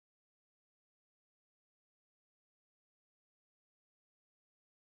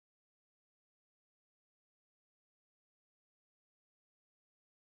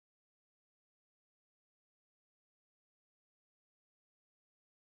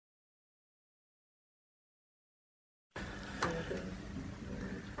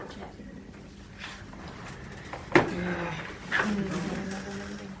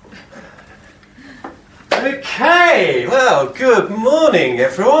Okay, well, good morning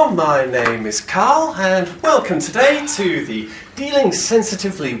everyone. My name is Carl and welcome today to the Dealing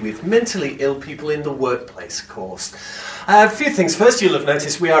Sensitively with Mentally Ill People in the Workplace course. A few things first. You'll have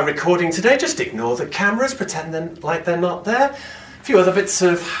noticed we are recording today. Just ignore the cameras, pretend like they're not there. A few other bits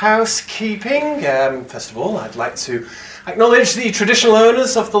of housekeeping. First of all, I'd like to acknowledge the traditional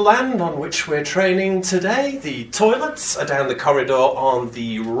owners of the land on which we're training today. The toilets are down the corridor on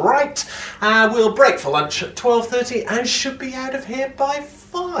the right. We'll break for lunch at 12:30 and should be out of here by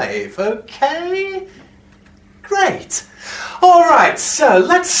 5, okay? Great. All right, so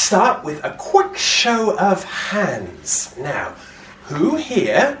let's start with a quick show of hands. Now, who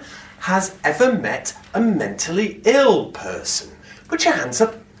here has ever met a mentally ill person? Put your hands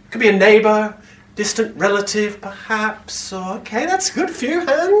up. Could be a neighbour, distant relative, perhaps. Okay, that's good. A few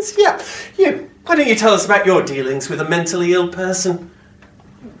hands. Yeah, you. Why don't you tell us about your dealings with a mentally ill person?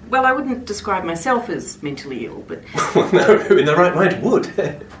 Well, I wouldn't describe myself as mentally ill, but... Well, no, who in their right mind would?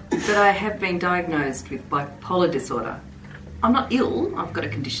 But I have been diagnosed with bipolar disorder. I'm not ill, I've got a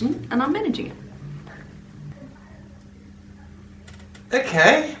condition, and I'm managing it.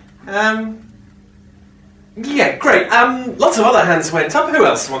 Okay, yeah, great. Lots of other hands went up. Who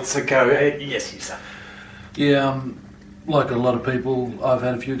else wants to go? Yes, you, sir. Yeah, like a lot of people, I've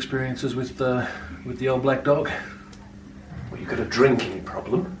had a few experiences with the old black dog. Well, you got a drinking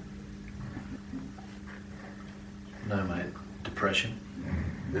problem? No, mate. Depression.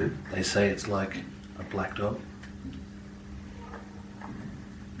 They say it's like a black dog.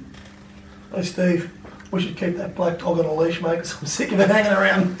 Hey Steve, we should keep that black dog on a leash, mate, because I'm sick of it hanging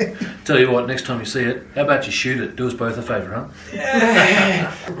around. Tell you what, next time you see it, how about you shoot it? Do us both a favour, huh?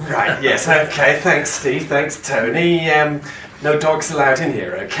 Yeah. Right, yes, okay. Thanks, Steve. Thanks, Tony. No dogs allowed in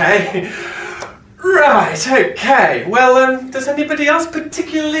here, okay? Right, okay. Well, does anybody else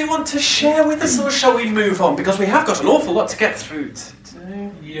particularly want to share with us, or shall we move on? Because we have got an awful lot to get through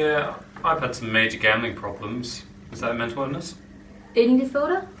today. Yeah, I've had some major gambling problems. Is that a mental illness? Eating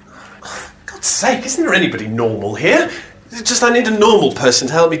disorder? For God's sake, isn't there anybody normal here? It's just I need a normal person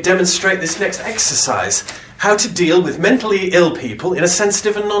to help me demonstrate this next exercise. How to deal with mentally ill people in a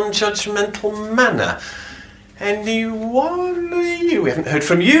sensitive and non-judgmental manner. Anyone? We haven't heard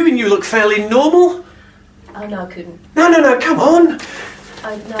from you and you look fairly normal. Oh, no, I couldn't. No, come on.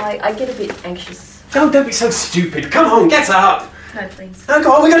 I get a bit anxious. Oh, don't be so stupid. Come on, get up. No, please. Oh,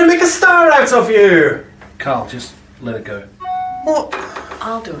 go on, we're going to make a star out of you. Carl, just let it go. What?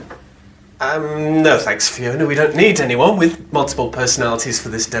 I'll do it. No thanks, Fiona. We don't need anyone with multiple personalities for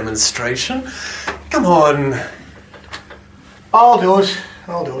this demonstration. Come on. I'll do it.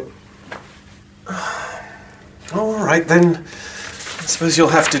 All right, then. I suppose you'll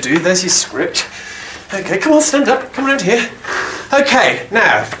have to do. There's your script. Okay, come on, stand up. Come around here. Okay,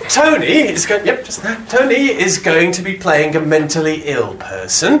 now, Tony is going... Yep, just now. Tony is going to be playing a mentally ill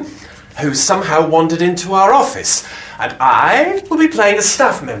person who's somehow wandered into our office. And I will be playing a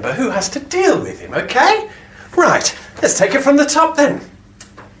staff member who has to deal with him, okay? Right, let's take it from the top then.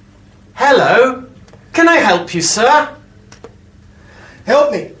 Hello, can I help you, sir?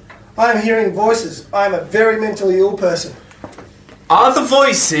 Help me. I am hearing voices. I am a very mentally ill person. Are the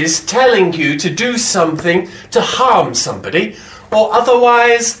voices telling you to do something to harm somebody or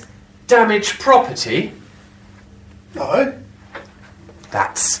otherwise damage property? No.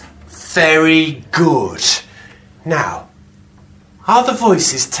 That's very good. Now, are the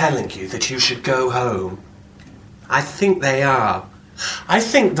voices telling you that you should go home? I think they are. I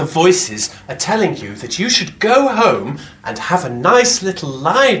think the voices are telling you that you should go home and have a nice little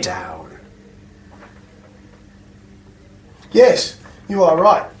lie down. Yes, you are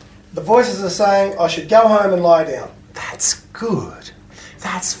right. The voices are saying I should go home and lie down. That's good.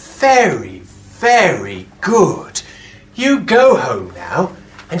 That's very, very good. You go home now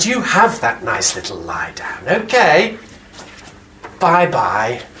and you have that nice little lie down, okay?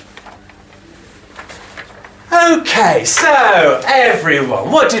 Bye-bye. Okay, so, everyone,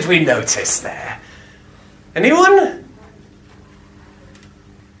 what did we notice there? Anyone?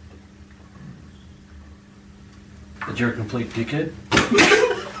 That you're a complete dickhead?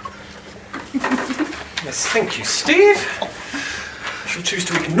 Yes, thank you, Steve. I shall choose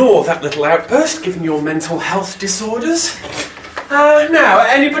to ignore that little outburst, given your mental health disorders. Now,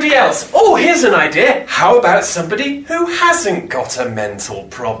 anybody else? Oh, here's an idea. How about somebody who hasn't got a mental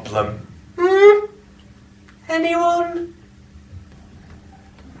problem? Anyone?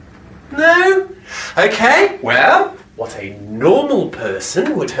 No? Okay, well, What a normal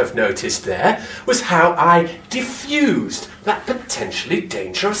person would have noticed there was how I diffused that potentially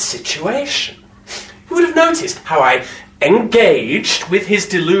dangerous situation. He would have noticed how I engaged with his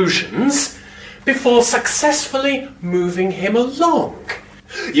delusions before successfully moving him along.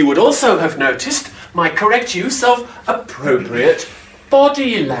 You would also have noticed my correct use of appropriate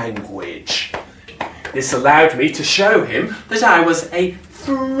body language. This allowed me to show him that I was a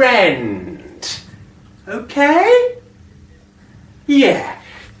friend. Okay? Yeah,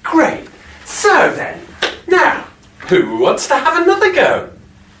 great. So then, now, who wants to have another go?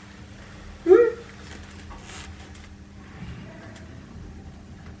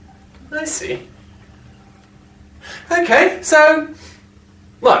 I see. Okay, so,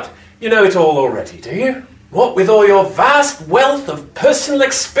 what? You know it all already, do you? What with all your vast wealth of personal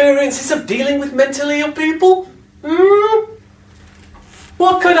experiences of dealing with mentally ill people?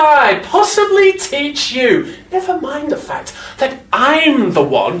 What could I possibly teach you? Never mind the fact that I'm the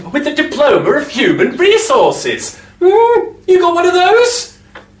one with the diploma of human resources. You got one of those?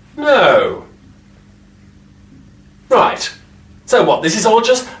 No. Right. So what, this is all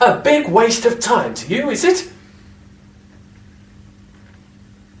just a big waste of time to you, is it?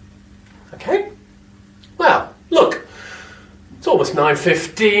 Okay. Well, look. It's almost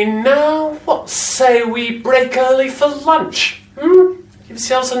 9:15 now. What say we break early for lunch? Give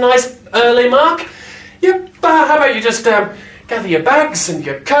yourselves a nice early mark. Yep, how about you just gather your bags and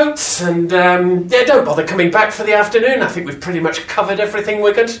your coats and don't bother coming back for the afternoon. I think we've pretty much covered everything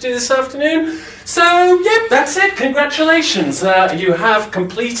we're going to do this afternoon. So, yep, that's it. Congratulations. You have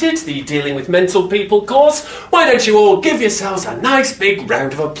completed the Dealing with Mental People course. Why don't you all give yourselves a nice big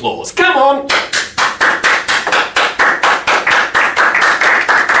round of applause? Come on.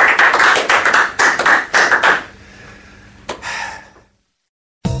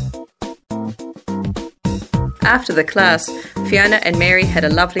 After the class, Fiona and Mary had a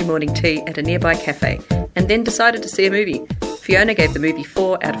lovely morning tea at a nearby cafe and then decided to see a movie. Fiona gave the movie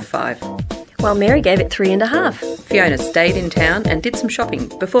 4 out of 5. While Mary gave it 3.5. Fiona stayed in town and did some shopping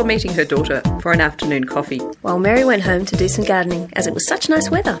before meeting her daughter for an afternoon coffee. While Mary went home to do some gardening, as it was such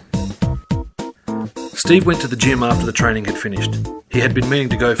nice weather. Steve went to the gym after the training had finished. He had been meaning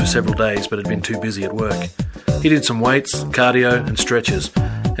to go for several days but had been too busy at work. He did some weights, cardio and stretches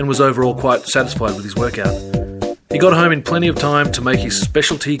and was overall quite satisfied with his workout. He got home in plenty of time to make his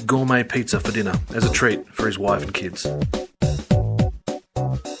specialty gourmet pizza for dinner as a treat for his wife and kids.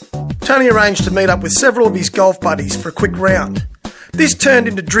 Tony arranged to meet up with several of his golf buddies for a quick round. This turned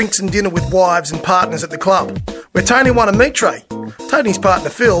into drinks and dinner with wives and partners at the club, where Tony won a meat tray. Tony's partner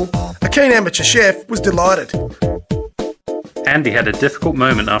Phil, a keen amateur chef, was delighted. Andy had a difficult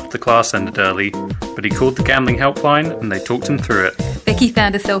moment after the class ended early, but he called the gambling helpline and they talked him through it. Becky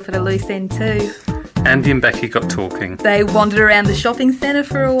found herself at a loose end too. Andy and Becky got talking. They wandered around the shopping centre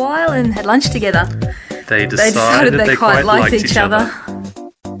for a while and had lunch together. They decided they quite liked each other.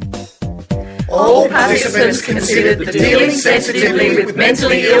 All participants considered the Dealing Sensitively with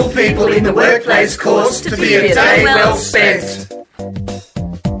Mentally Ill People in the Workplace course to be a day well spent.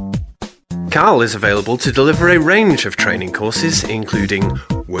 Carl is available to deliver a range of training courses, including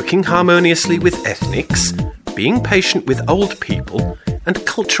working harmoniously with ethnics, being patient with old people, and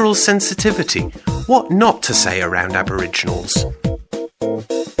cultural sensitivity. What not to say around Aboriginals.